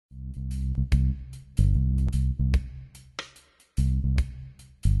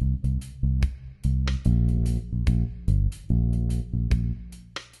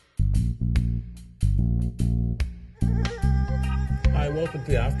Hi, welcome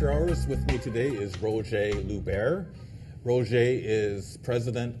to After Hours. With me today is Roger Loubert. Roger is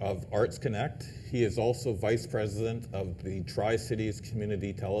president of Arts Connect. He is also vice president of the Tri-Cities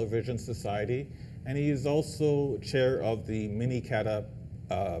Community Television Society, and he is also chair of the Minicata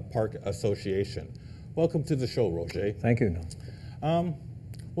Park Association. Welcome to the show, Roger. Thank you.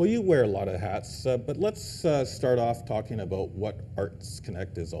 Well, you wear a lot of hats, but let's start off talking about what Arts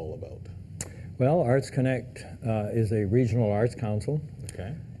Connect is all about. Well, Arts Connect is a regional arts council.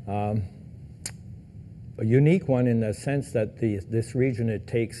 Okay. A unique one in the sense that this region, it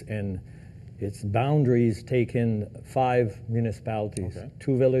takes in its boundaries take in 5 municipalities, okay,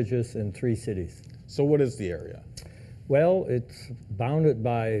 2 villages and 3 cities. So what is the area? Well, it's bounded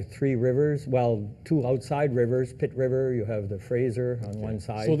by 3 rivers, well, 2 outside rivers, Pitt River, you have the Fraser on one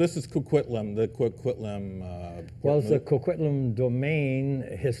side. So this is Coquitlam, the Coquitlam... well, it's the Coquitlam domain,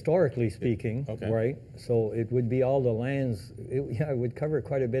 historically speaking, okay, right? So it would be all the lands, it would cover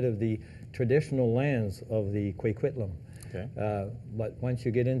quite a bit of the traditional lands of the Coquitlam. Okay. But once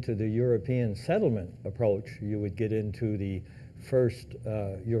you get into the European settlement approach, you would get into the first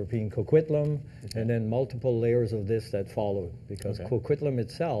European Coquitlam, okay, and then multiple layers of this that followed, because okay, Coquitlam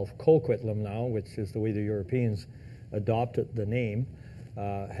itself, Coquitlam now, which is the way the Europeans adopted the name,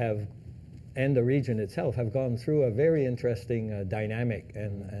 and the region itself have gone through a very interesting dynamic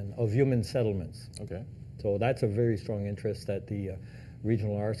and of human settlements. Okay. So that's a very strong interest that the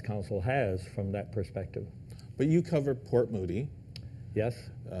Regional Arts Council has from that perspective. But you cover Port Moody. Yes.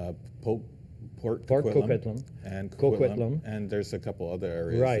 Port Coquitlam and Coquitlam, and there's a couple other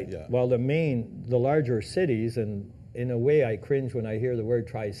areas. Right. Yeah. Well, the larger cities, and in a way I cringe when I hear the word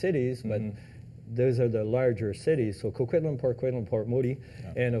Tri-Cities, but those are the larger cities. So Coquitlam, Port Moody,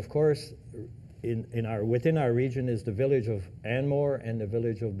 yeah, and of course, within our region is the village of Anmore and the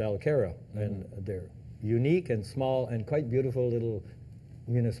village of Belcarra, and they're unique and small and quite beautiful little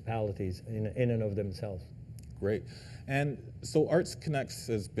municipalities in and of themselves. Great. And so Arts Connect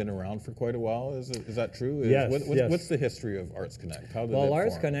has been around for quite a while, is that true? Yes, yes. What's the history of Arts Connect? How did it Well, form?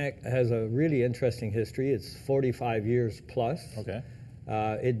 Arts Connect has a really interesting history. It's 45 years plus. Okay.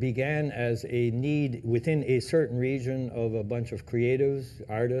 It began as a need within a certain region of a bunch of creatives,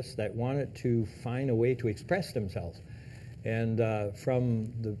 artists that wanted to find a way to express themselves. And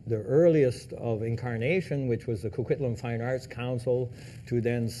from the earliest of incarnation, which was the Coquitlam Fine Arts Council, to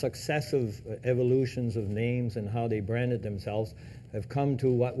then successive evolutions of names and how they branded themselves, have come to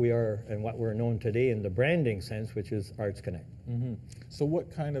what we are and what we're known today in the branding sense, which is Arts Connect. Mm-hmm. So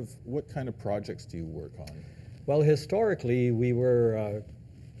what kind of projects do you work on? Well, historically, we were,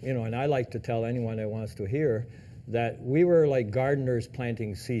 and I like to tell anyone that wants to hear that we were like gardeners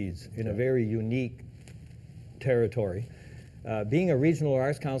planting seeds in a very unique territory. Being a regional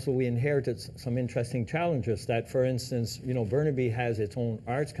arts council, we inherited some interesting challenges that, for instance, Burnaby has its own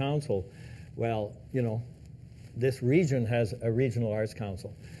arts council. Well, this region has a regional arts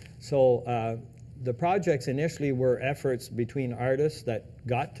council. So the projects initially were efforts between artists that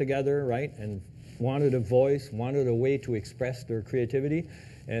got together, right, and wanted a voice, wanted a way to express their creativity,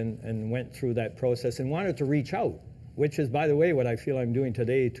 and went through that process and wanted to reach out, which is, by the way, what I feel I'm doing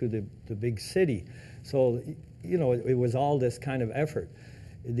today to the big city. So, it was all this kind of effort.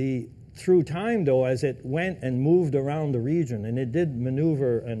 Through time, though, as it went and moved around the region, and it did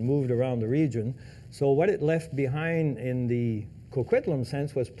maneuver and moved around the region, so what it left behind in the Coquitlam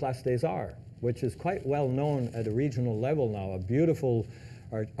sense was Place des Arts, which is quite well known at a regional level now, a beautiful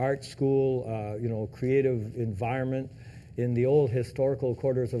art school, creative environment in the old historical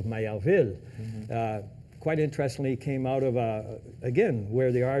quarters of Mayerville. Quite interestingly, came out of, again,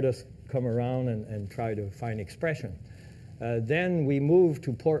 where the artists come around and try to find expression. Then we moved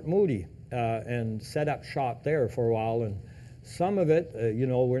to Port Moody and set up shop there for a while. And some of it,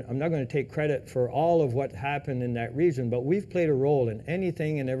 I'm not going to take credit for all of what happened in that region, but we've played a role in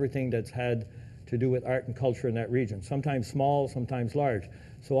anything and everything that's had to do with art and culture in that region, sometimes small, sometimes large.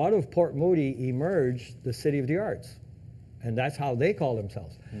 So out of Port Moody emerged the City of the Arts, and that's how they call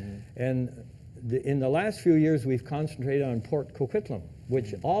themselves. And in the last few years, we've concentrated on Port Coquitlam,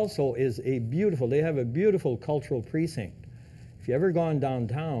 which also is they have a beautiful cultural precinct. If you ever gone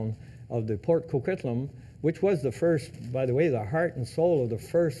downtown of the Port Coquitlam, which was the first, by the way, the heart and soul of the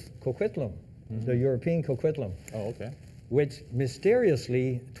first Coquitlam, the European Coquitlam. Oh, okay. Which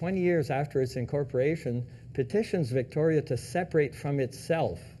mysteriously, 20 years after its incorporation, petitions Victoria to separate from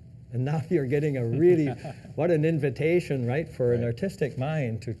itself And now you're getting a really, what an invitation, right, for an artistic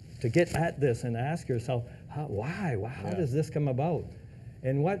mind to get at this and ask yourself, why? How does this come about?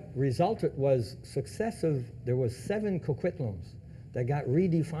 And what resulted was there was 7 coquitlam's that got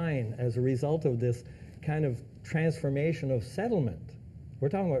redefined as a result of this kind of transformation of settlement. We're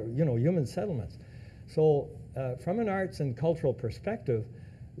talking about, human settlements. So from an arts and cultural perspective,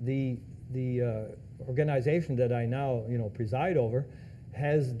 the organization that I now, preside over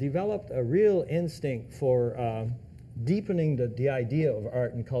has developed a real instinct for deepening the idea of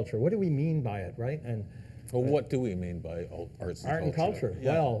art and culture. What do we mean by it, right? And well, what do we mean by arts and culture? Art and culture.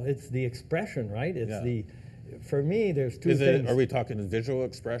 Yeah. Well, it's the expression, right? It's for me, there's two things. Are we talking visual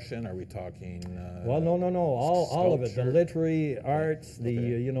expression? Are we talking? Well, no. All of it. The literary arts,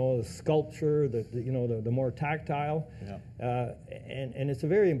 Okay. the sculpture, the more tactile. Yeah. And it's a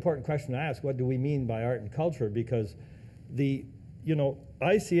very important question to ask. What do we mean by art and culture? Because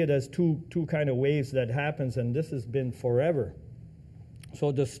I see it as two kind of waves that happens, and this has been forever.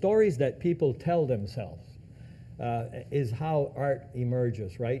 So the stories that people tell themselves is how art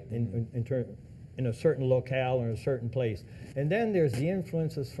emerges, right? In a certain locale or in a certain place. And then there's the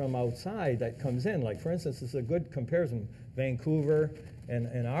influences from outside that comes in. Like, for instance, it's a good comparison, Vancouver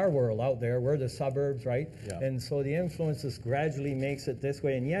and our world out there. We're the suburbs, right? Yeah. And so the influences gradually makes it this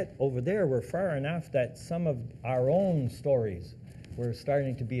way. And yet, over there, we're far enough that some of our own stories were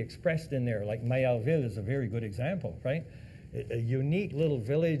starting to be expressed in there. Like Mayalville is a very good example, right? A unique little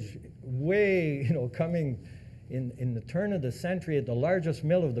village, way, coming in the turn of the century at the largest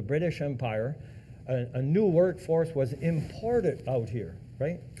mill of the British Empire. A new workforce was imported out here,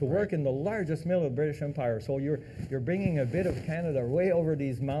 right, to work in the largest mill of the British Empire. So you're bringing a bit of Canada way over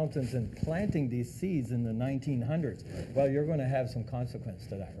these mountains and planting these seeds in the 1900s. Well, you're going to have some consequence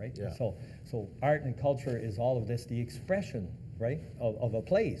to that, right? Yeah. So art and culture is all of this, the expression, right, of a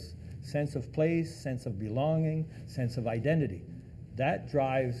place, sense of place, sense of belonging, sense of identity. That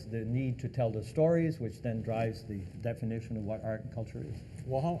drives the need to tell the stories, which then drives the definition of what art and culture is.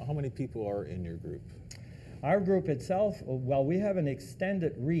 Well, how many people are in your group? Our group itself, well, we have an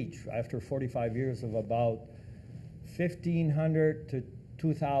extended reach after 45 years of about 1,500 to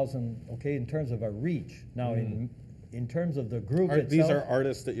 2,000, okay, in terms of a reach. Now, in terms of the group itself... These are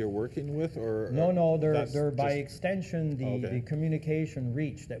artists that you're working with, or... No, they're by extension the Okay. communication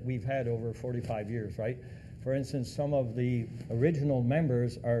reach that we've had over 45 years, right? For instance, some of the original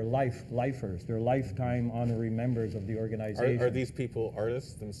members are lifers. They're lifetime honorary members of the organization. Are these people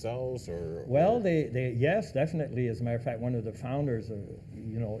artists themselves, or? Well, they yes, definitely. As a matter of fact, one of the founders,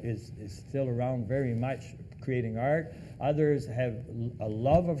 is still around very much creating art. Others have a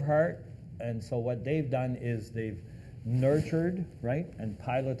love of art, and so what they've done is they've nurtured, right, and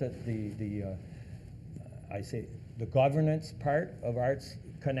piloted the governance part of Arts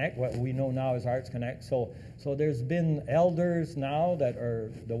Connect, what we know now as Arts Connect. So there's been elders now that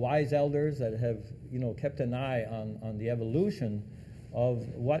are the wise elders that have, kept an eye on the evolution of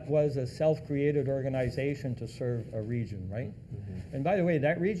what was a self-created organization to serve a region, right? Mm-hmm. And by the way,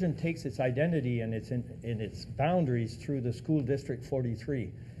 that region takes its identity and its boundaries through the School District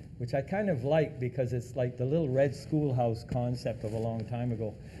 43, which I kind of like because it's like the little red schoolhouse concept of a long time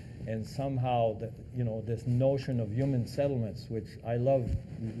ago. And somehow, this notion of human settlements, which I love,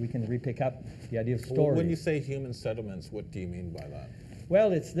 we can re-pick up the idea of story. Well, when you say human settlements, what do you mean by that?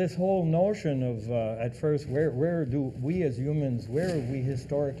 Well, it's this whole notion of, at first, where do we as humans, where have we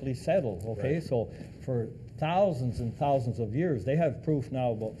historically settled, okay? Right. So for thousands and thousands of years, they have proof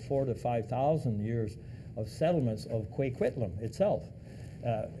now about 4,000 to 5,000 years of settlements of Quequitlam itself.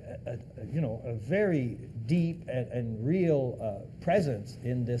 A very deep and real presence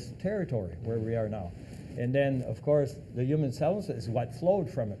in this territory where we are now. And then, of course, the human settlements is what flowed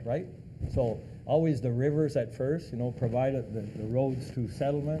from it, right? So always the rivers at first, provided the roads to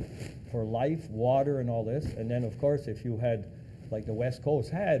settlement for life, water, and all this. And then, of course, if you had, like the West Coast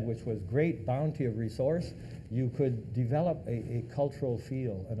had, which was great bounty of resource, you could develop a cultural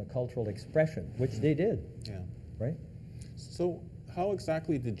feel and a cultural expression, which they did. Yeah. Right? So how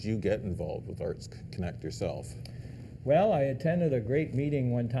exactly did you get involved with Arts Connect yourself? Well, I attended a great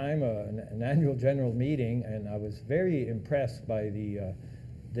meeting one time, an annual general meeting, and I was very impressed by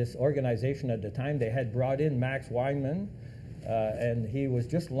this organization at the time. They had brought in Max Weinman, and he was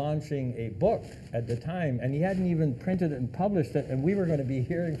just launching a book at the time, and he hadn't even printed it and published it, and we were going to be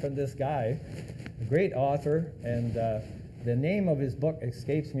hearing from this guy, a great author, and the name of his book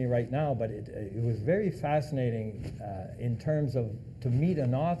escapes me right now, but it was very fascinating in terms of to meet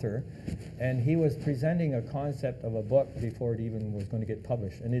an author, and he was presenting a concept of a book before it even was going to get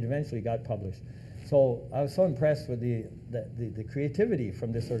published, and it eventually got published. So I was so impressed with the creativity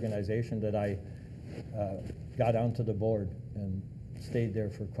from this organization that I got onto the board and stayed there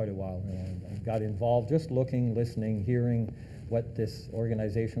for quite a while. And got involved just looking, listening, hearing what this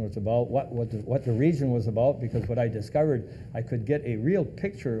organization was about, what the region was about, because what I discovered, I could get a real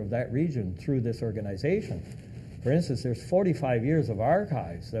picture of that region through this organization. For instance, there's 45 years of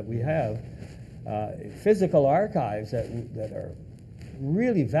archives that we have, physical archives that are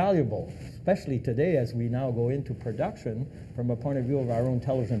really valuable, especially today as we now go into production from a point of view of our own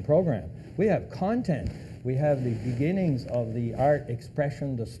television program. We have content. We have the beginnings of the art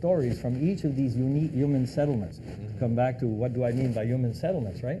expression, the stories from each of these unique human settlements. Come back to what do I mean by human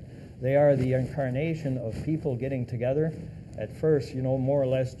settlements, right? They are the incarnation of people getting together at first, more or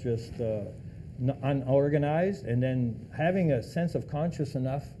less just unorganized, and then having a sense of conscious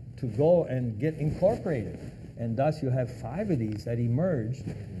enough to go and get incorporated. And thus you have 5 of these that emerged,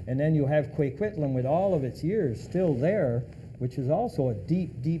 and then you have Coquitlam with all of its years still there, which is also a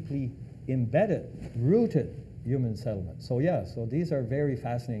deeply embedded, rooted human settlement. So so these are very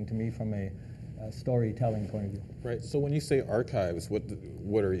fascinating to me from a storytelling point of view. Right. So when you say archives,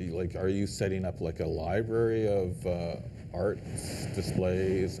 what are you like? Are you setting up like a library of art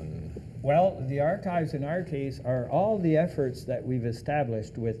displays and? Well, the archives in our case are all the efforts that we've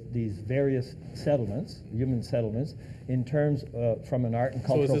established with these various settlements, human settlements, in terms from an art and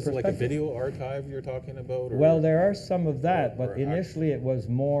cultural perspective. So is this like a video archive you're talking about? Or? Well, there are some of that, but initially it was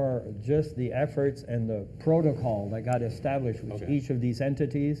more just the efforts and the protocol that got established with each of these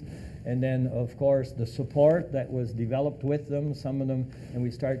entities. And then, of course, the support that was developed with them, some of them, and we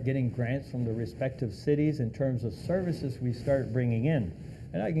start getting grants from the respective cities in terms of services we start bringing in.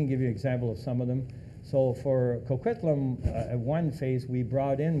 And I can give you an example of some of them. So for Coquitlam, at one phase, we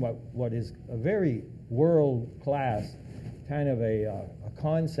brought in what is a very world-class kind of a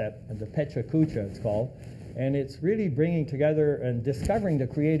concept, the Pecha Kucha it's called, and it's really bringing together and discovering the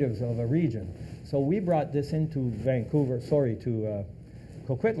creatives of a region. So we brought this into to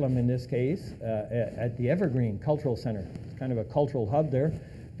Coquitlam in this case, at the Evergreen Cultural Center. It's kind of a cultural hub there,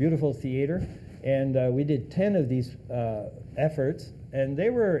 beautiful theater, and we did 10 of these efforts. And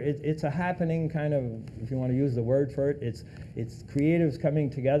it's a happening kind of, if you want to use the word for it, it's creatives coming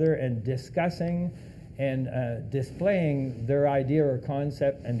together and discussing and displaying their idea or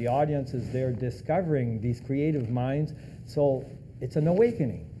concept, and the audience is there discovering these creative minds. So it's an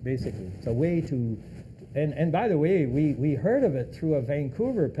awakening, basically. It's a way to, and by the way, we heard of it through a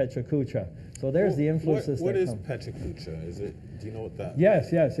Vancouver Pecha Kucha. So there's the influences. What is Pecha Kucha? Do you know what that?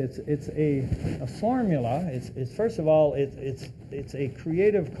 Yes. It's a formula. It's first of all it's a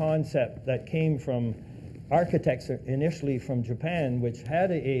creative concept that came from architects initially from Japan, which had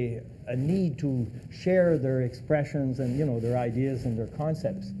a need to share their expressions and their ideas and their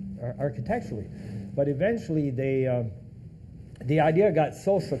concepts architecturally. But eventually the idea got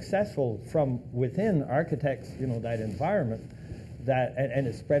so successful from within architects, that environment, that and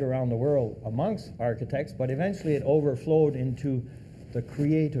it spread around the world amongst architects, but eventually it overflowed into the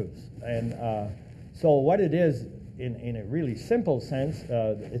creatives. And so what it is, in a really simple sense,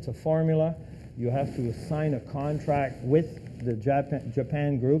 it's a formula. You have to sign a contract with the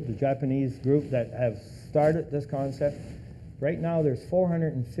Japan group, the Japanese group that have started this concept. Right now there's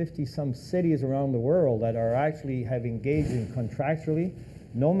 450 some cities around the world that are actually have engaged in contractually.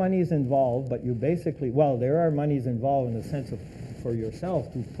 No money is involved, but you basically, there are monies involved in the sense of for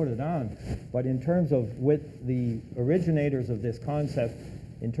yourself to put it on, but in terms of with the originators of this concept,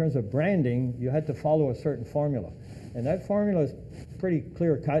 in terms of branding, you had to follow a certain formula. And that formula is pretty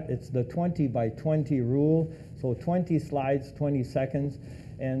clear cut. It's the 20 by 20 rule, so 20 slides, 20 seconds.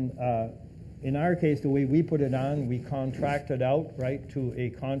 And in our case, the way we put it on, we contracted out, right, to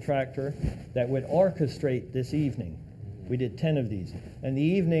a contractor that would orchestrate this evening. We did 10 of these. And the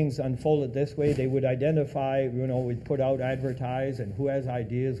evenings unfolded this way. They would identify, we'd put out, advertise, and who has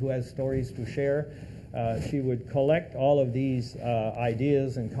ideas, who has stories to share. She would collect all of these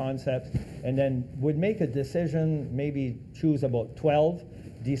ideas and concepts, and then would make a decision, maybe choose about 12,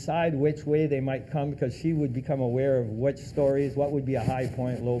 decide which way they might come, because she would become aware of which stories, what would be a high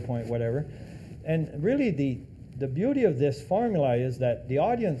point, low point, whatever. And really the beauty of this formula is that the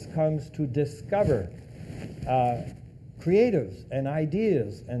audience comes to discover creatives and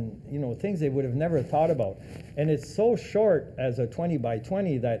ideas and things they would have never thought about. And it's so short as a 20 by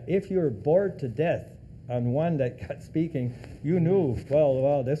 20 that if you're bored to death on one that got speaking, you knew,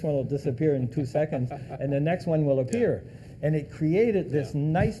 well, this one will disappear in 2 seconds and the next one will appear. And it created this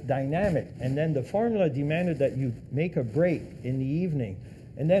nice dynamic. And then the formula demanded that you make a break in the evening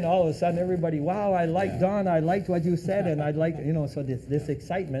And then all of a sudden everybody, wow, I like Don, I liked what you said, and I'd like, so this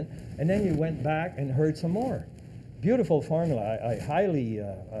excitement. And then you went back and heard some more. Beautiful formula. I highly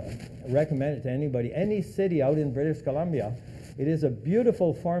recommend it to anybody. Any city out in British Columbia, it is a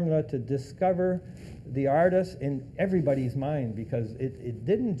beautiful formula to discover the artist in everybody's mind, because it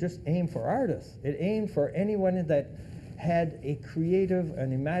didn't just aim for artists. It aimed for anyone that had a creative,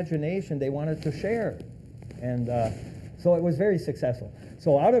 an imagination they wanted to share. And so it was very successful.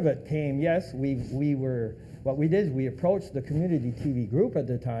 So out of it came, yes, what we did is we approached the community TV group at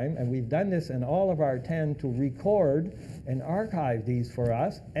the time, and we've done this in all of our 10 to record and archive these for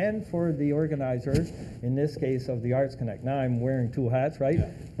us and for the organizers, in this case of the Arts Connect. Now I'm wearing two hats, right?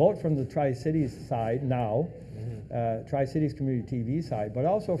 Yeah. Both from the Tri-Cities side now, Tri-Cities Community TV side, but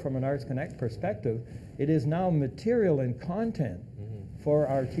also from an Arts Connect perspective, it is now material and content for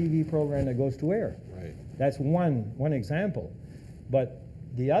our TV program that goes to air. Right. That's one example. But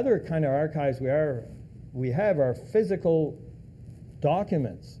the other kind of archives we have are physical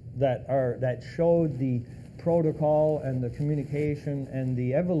documents that showed the protocol and the communication and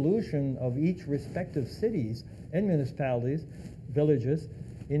the evolution of each respective cities and municipalities, villages,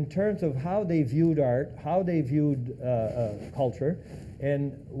 in terms of how they viewed art, how they viewed culture.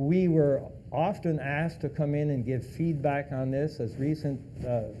 And we were often asked to come in and give feedback on this. As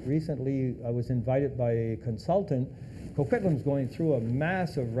recently, I was invited by a consultant. Coquitlam's going through a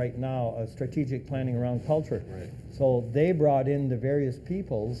massive, right now, strategic planning around culture. Right. So they brought in the various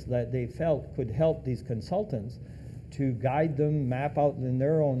peoples that they felt could help these consultants to guide them, map out in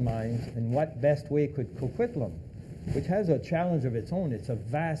their own minds, in what best way could Coquitlam, which has a challenge of its own. It's a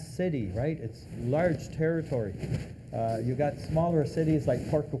vast city, right? It's large territory. You got smaller cities like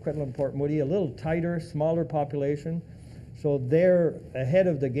Port Coquitlam, Port Moody, a little tighter, smaller population. So they're ahead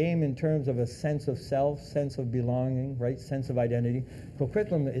of the game in terms of a sense of self, sense of belonging, right? Sense of identity.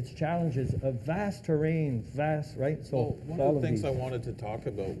 Coquitlam, its challenge is a vast terrain, right? So one of the things I wanted to talk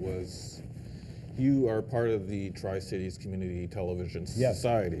about was you are part of the Tri-Cities Community Television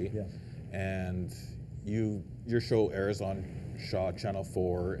Society. Yes. And your show airs on Shaw Channel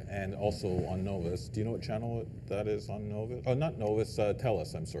 4 and also on Novus. Do you know what channel that is on Novus? Oh, not Novus,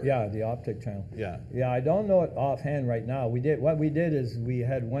 TELUS, I'm sorry. Yeah, the optic channel. Yeah. Yeah, I don't know it offhand right now. What we did is we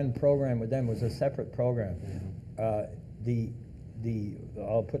had one program with them. It was a separate program. I'll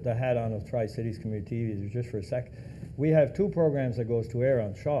put the hat on of Tri-Cities Community TV just for a sec. We have two programs that goes to air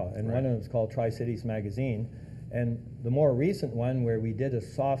on Shaw, and one of them is called Tri-Cities Magazine. And the more recent one, where we did a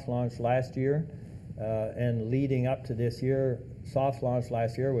soft launch last year, and leading up to this year, soft launch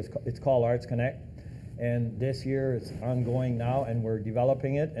last year, it's called Arts Connect. And this year it's ongoing now, and we're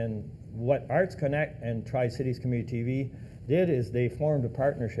developing it. And what Arts Connect and Tri-Cities Community TV did is they formed a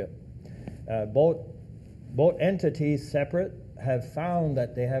partnership. Both entities, separate, have found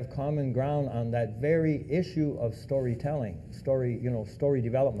that they have common ground on that very issue of storytelling, story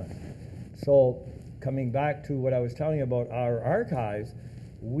development. So coming back to what I was telling you about our archives,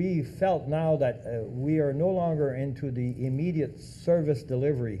 we felt now that we are no longer into the immediate service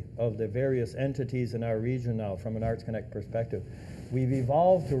delivery of the various entities in our region now from an Arts Connect perspective. We've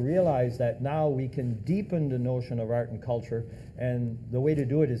evolved to realize that now we can deepen the notion of art and culture, and the way to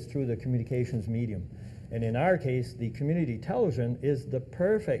do it is through the communications medium. And in our case, the community television is the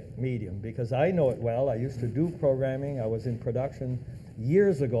perfect medium, because I know it well. I used to do programming. I was in production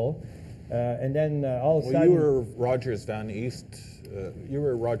years ago. And then all of a sudden... you were Rogers Van East. You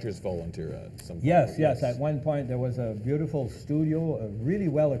were a Rogers volunteer at some point. Yes. At one point there was a beautiful studio, really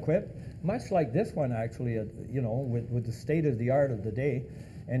well equipped, much like this one actually, with the state of the art of the day.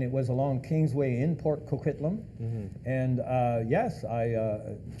 And it was along Kingsway in Port Coquitlam. And yes,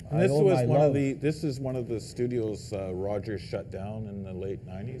 This is one of the studios Rogers shut down in the late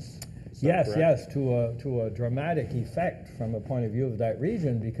 90s. Yes, to a dramatic effect from a point of view of that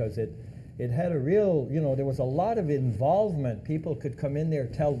region, because it had a real, there was a lot of involvement. People could come in there,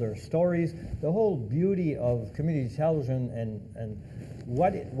 tell their stories. The whole beauty of community television and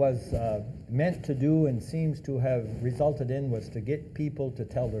what it was meant to do and seems to have resulted in was to get people to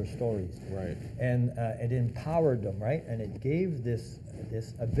tell their stories. Right. And it empowered them, right? And it gave this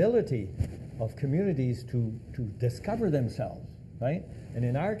ability of communities to discover themselves, right? And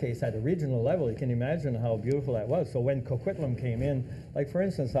in our case, at a regional level, you can imagine how beautiful that was. So when Coquitlam came in, like for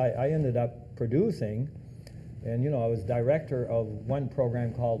instance, I ended up producing, and I was director of one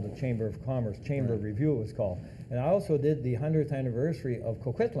program called the Chamber of Commerce, Chamber Review it was called. And I also did the 100th anniversary of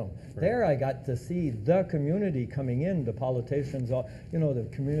Coquitlam. There I got to see the community coming in, the politicians, the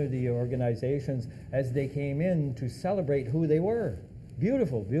community organizations, as they came in to celebrate who they were.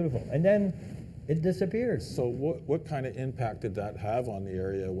 Beautiful, beautiful. And then it disappeared. So what kind of impact did that have on the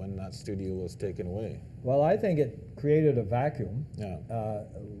area when that studio was taken away? Well, I think it created a vacuum. Yeah.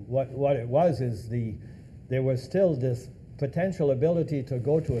 What it was is there was still this potential ability to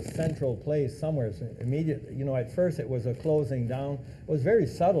go to a central place somewhere. So immediately, at first it was a closing down. It was very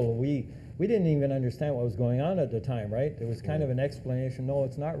subtle. We didn't even understand what was going on at the time, right? There was kind of an explanation. No,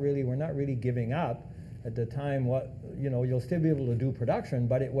 it's not really. We're not really giving up. At the time, you'll still be able to do production,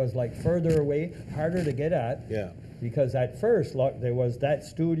 but it was like further away, harder to get at. Yeah. Because at first, there was that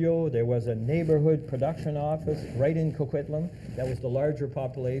studio, there was a neighborhood production office right in Coquitlam. That was the larger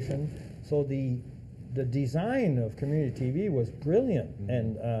population. So the design of community TV was brilliant,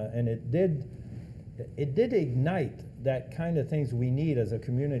 and it did ignite that kind of things we need as a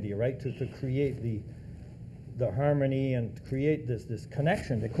community, right? To create the harmony and create this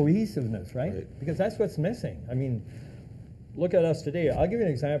connection, the cohesiveness, right? Because that's what's missing. I mean, look at us today. I'll give you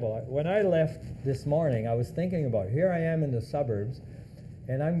an example. When I left this morning, I was thinking about, here I am in the suburbs,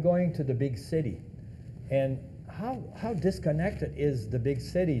 and I'm going to the big city. And how disconnected is the big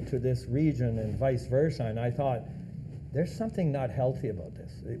city to this region and vice versa? And I thought, there's something not healthy about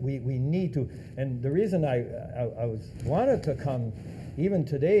this. We need to, and the reason I wanted to come even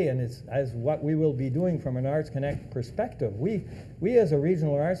today, and it's as what we will be doing from an Arts Connect perspective, we as a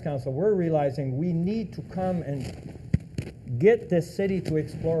regional arts council, we're realizing we need to come and get this city to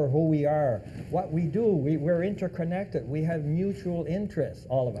explore who we are, what we do. We're interconnected. We have mutual interests,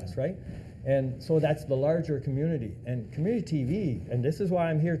 all of us, right? And so that's the larger community. And community TV, and this is why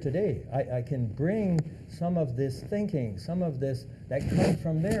I'm here today, I can bring some of this thinking, some of this that comes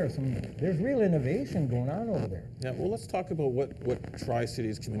from there. There's real innovation going on over there. Yeah, well, let's talk about what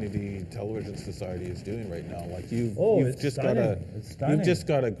Tri-Cities Community Television Society is doing right now. Like you've just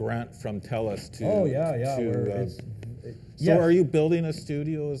got a grant from TELUS to. Oh yeah. So are you building a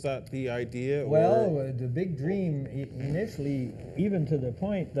studio? Is that the idea? Well, the big dream initially, even to the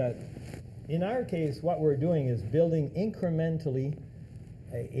point that in our case, what we're doing is building incrementally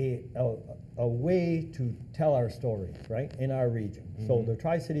a way to tell our stories, right, in our region. Mm-hmm. So the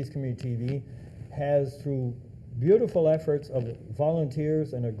Tri-Cities Community TV has, through beautiful efforts of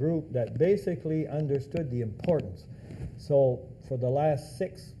volunteers and a group that basically understood the importance. So for the last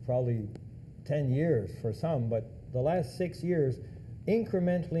 6, probably 10 years for some, but the last 6 years,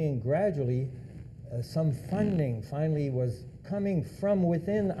 incrementally and gradually, some funding finally was coming from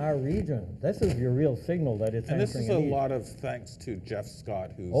within our region. This is your real signal that it's and answering this is a lot of thanks to Jeff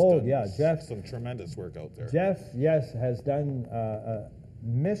Scott, who's done some tremendous work out there. Jeff, yes, has done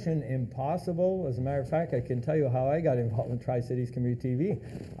Mission Impossible. As a matter of fact, I can tell you how I got involved in Tri-Cities Community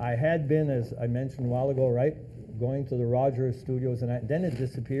TV. I had been, as I mentioned a while ago, right, going to the Rogers studios, and then it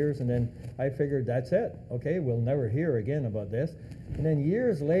disappears, and then I figured that's it. Okay, we'll never hear again about this. And then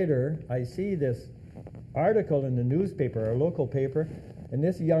years later, I see this article in the newspaper, our local paper, and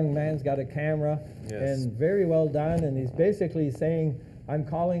this young man's got a camera, and very well done, and he's basically saying, I'm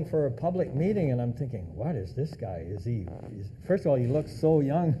calling for a public meeting, and I'm thinking, what is this guy? First of all, he looks so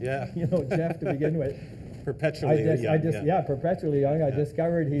young, Jeff, to begin with. Perpetually young. Perpetually young. I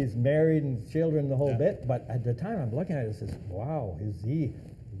discovered he's married and children, the whole bit, but at the time I'm looking at it and says, wow,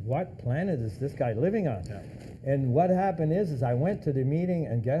 what planet is this guy living on? Yeah. And what happened is I went to the meeting,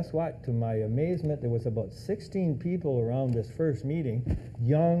 and guess what? To my amazement, there was about 16 people around this first meeting,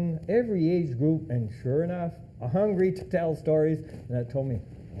 young, every age group, and sure enough, hungry to tell stories. And that told me,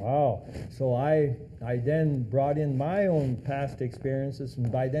 wow. So I then brought in my own past experiences,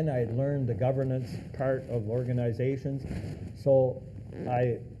 and by then I had learned the governance part of organizations. So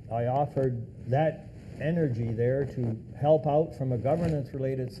I offered that energy there to help out from a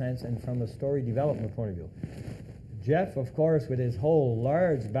governance-related sense and from a story development point of view. Jeff, of course, with his whole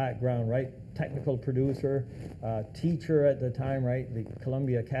large background, right, technical producer, teacher at the time, right, the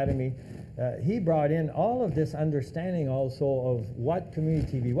Columbia Academy, he brought in all of this understanding also of what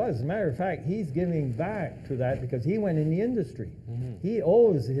community TV was. As a matter of fact, he's giving back to that because he went in the industry. Mm-hmm. He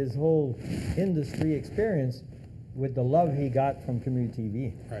owes his whole industry experience with the love he got from community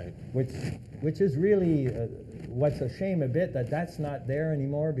TV, right? Which is really what's a shame a bit that that's not there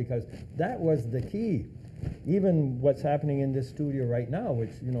anymore, because that was the key. Even what's happening in this studio right now,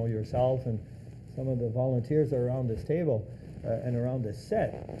 which yourself and some of the volunteers are around this table and around this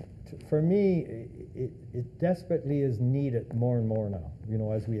set. For me, it desperately is needed more and more now.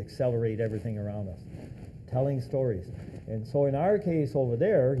 As we accelerate everything around us, telling stories. And so in our case over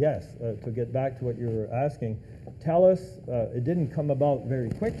there, yes, to get back to what you were asking, TELUS, it didn't come about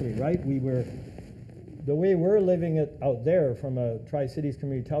very quickly, right? The way we're living it out there from a Tri-Cities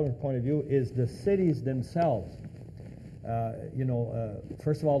Community Television point of view is the cities themselves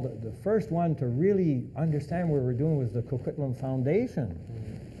First of all, the first one to really understand what we're doing was the Coquitlam Foundation.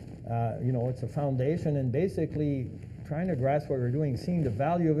 It's a foundation, and basically trying to grasp what we're doing, seeing the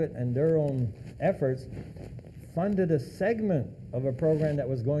value of it and their own efforts, funded a segment of a program that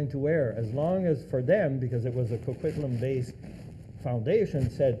was going to air, as long as for them, because it was a Coquitlam-based foundation,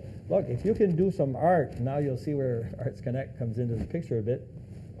 said, look, if you can do some art, now you'll see where Arts Connect comes into the picture a bit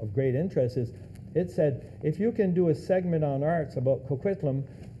of great interest, is it said, if you can do a segment on arts about Coquitlam,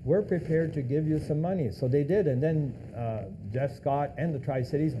 we're prepared to give you some money. So they did, and then Jeff Scott and the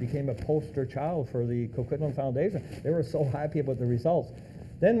Tri-Cities became a poster child for the Coquitlam Foundation. They were so happy about the results.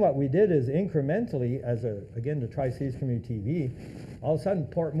 Then what we did is incrementally, again, the Tri-Cities Community TV, all of a sudden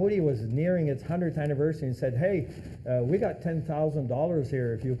Port Moody was nearing its 100th anniversary and said, hey, we got $10,000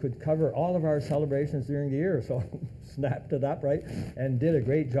 here if you could cover all of our celebrations during the year. So snapped it up, right, and did a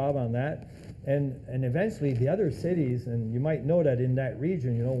great job on that. And eventually the other cities, and you might know that in that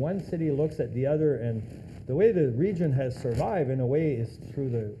region, one city looks at the other, and the way the region has survived in a way is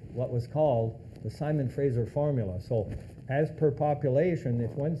through what was called the Simon Fraser formula. So as per population,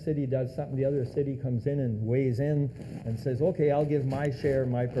 if one city does something, the other city comes in and weighs in and says, okay, I'll give my share,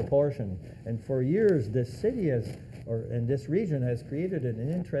 my proportion. And for years, this city and this region has created an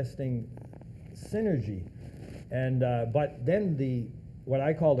interesting synergy. And but then what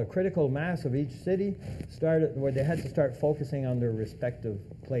I call the critical mass of each city started where they had to start focusing on their respective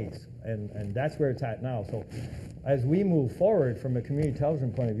place. And that's where it's at now. So as we move forward from a community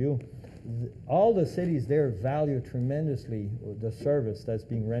television point of view, all the cities there value tremendously the service that's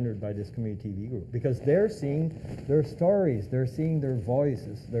being rendered by this community TV group, because they're seeing their stories, they're seeing their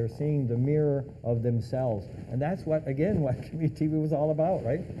voices, they're seeing the mirror of themselves. And that's what community TV was all about,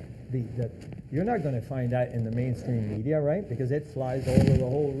 right? You're not going to find that in the mainstream media, right? Because it flies over the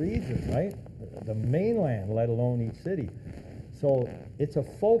whole region, right? The mainland, let alone each city. So it's a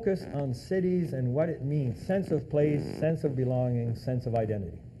focus on cities and what it means, sense of place, sense of belonging, sense of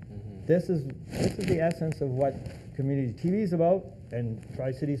identity. This is the essence of what community TV is about, and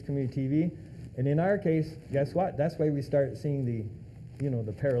Tri-Cities Community TV. And in our case, guess what? That's why we start seeing the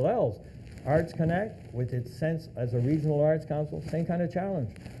parallels. Arts Connect, with its sense as a regional arts council, same kind of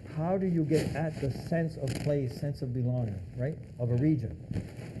challenge. How do you get at the sense of place, sense of belonging, right, of a region?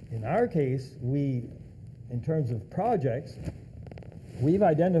 In our case, in terms of projects, we've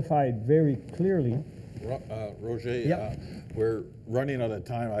identified very clearly. Roger, yep. We're running out of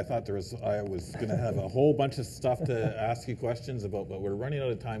time. I thought I was going to have a whole bunch of stuff to ask you questions about, but we're running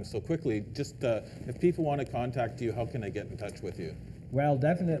out of time. So quickly, just if people want to contact you, how can they get in touch with you? Well,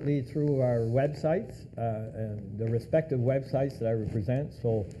 definitely through our websites, and the respective websites that I represent.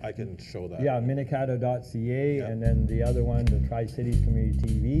 So I can show that. Yeah, minicato.ca, yep. And then the other one, the Tri-Cities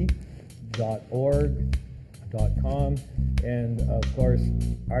Community TV.org.com, and of course,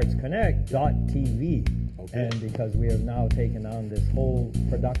 artsconnect.tv. Okay. And because we have now taken on this whole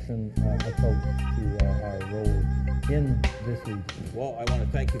production approach to our role in this region. Well, I want to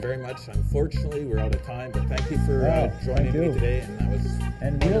thank you very much. Unfortunately, we're out of time, but thank you for joining me today, and that was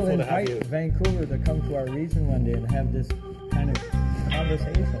and we'll invite Vancouver to come to our region one day and have this kind of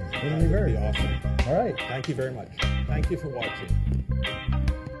conversation. That would be awesome. All right. Thank you very much. Thank you for watching.